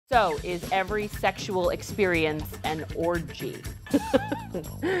So, is every sexual experience an orgy?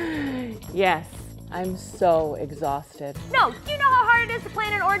 Yes, I'm so exhausted. No, do you know how hard it is to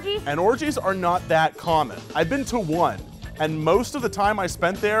plan an orgy? And orgies are not that common. I've been to one, and most of the time I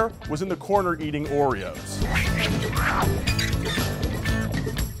spent there was in the corner eating Oreos.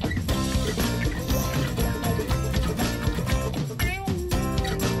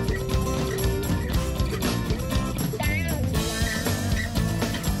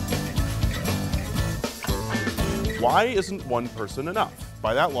 Why isn't one person enough?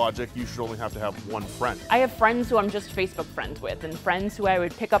 By that logic, you should only have to have one friend. I have friends who I'm just Facebook friends with and friends who I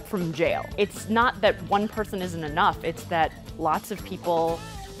would pick up from jail. It's not that one person isn't enough, it's that lots of people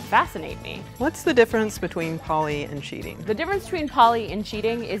fascinate me. What's the difference between poly and cheating? The difference between poly and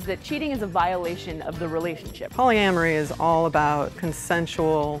cheating is that cheating is a violation of the relationship. Polyamory is all about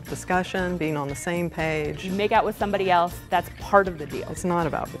consensual discussion, being on the same page. You make out with somebody else, that's part of the deal. It's not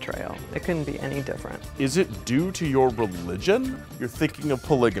about betrayal. It couldn't be any different. Is it due to your religion? You're thinking of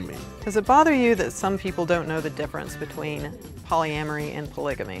polygamy. Does it bother you that some people don't know the difference between polyamory and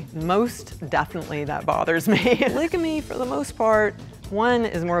polygamy? Most definitely that bothers me. Polygamy, for the most part, one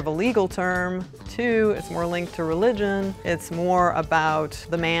is more of a legal term, two, it's more linked to religion, it's more about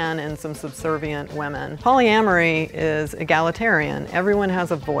the man and some subservient women. Polyamory is egalitarian, everyone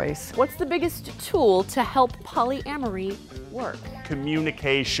has a voice. What's the biggest tool to help polyamory work?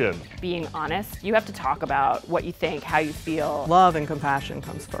 Communication. Being honest. You have to talk about what you think, how you feel. Love and compassion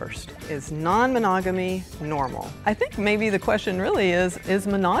comes first. Is non-monogamy normal? I think maybe the question really is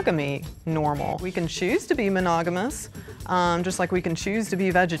monogamy normal? We can choose to be monogamous, just like we can choose to be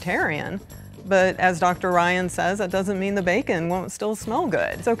vegetarian. But as Dr. Ryan says, that doesn't mean the bacon won't still smell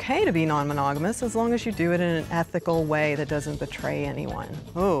good. It's okay to be non-monogamous as long as you do it in an ethical way that doesn't betray anyone.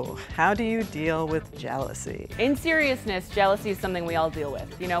 Oh, how do you deal with jealousy? In seriousness, jealousy is something we all deal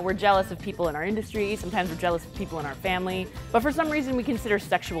with. You know, we're jealous of people in our industry, sometimes we're jealous of people in our family, but for some reason we consider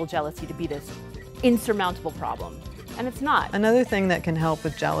sexual jealousy to be this insurmountable problem. And it's not. Another thing that can help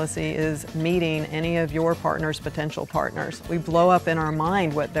with jealousy is meeting any of your partner's potential partners. We blow up in our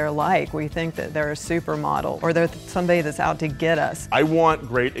mind what they're like. We think that they're a supermodel or they're somebody that's out to get us. I want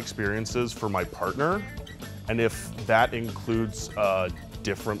great experiences for my partner, and if that includes a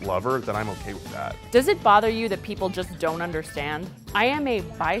different lover, then I'm okay with that. Does it bother you that people just don't understand? I am a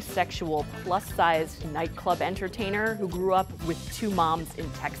bisexual plus-size nightclub entertainer who grew up with two moms in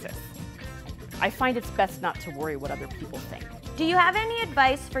Texas. I find it's best not to worry what other people think. Do you have any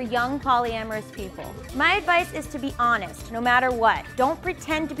advice for young polyamorous people? My advice is to be honest, no matter what. Don't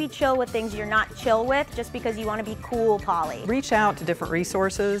pretend to be chill with things you're not chill with just because you want to be cool poly. Reach out to different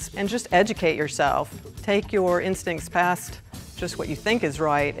resources and just educate yourself. Take your instincts past just what you think is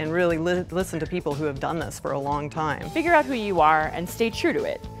right and really listen to people who have done this for a long time. Figure out who you are and stay true to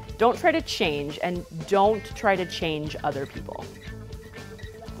it. Don't try to change, and don't try to change other people.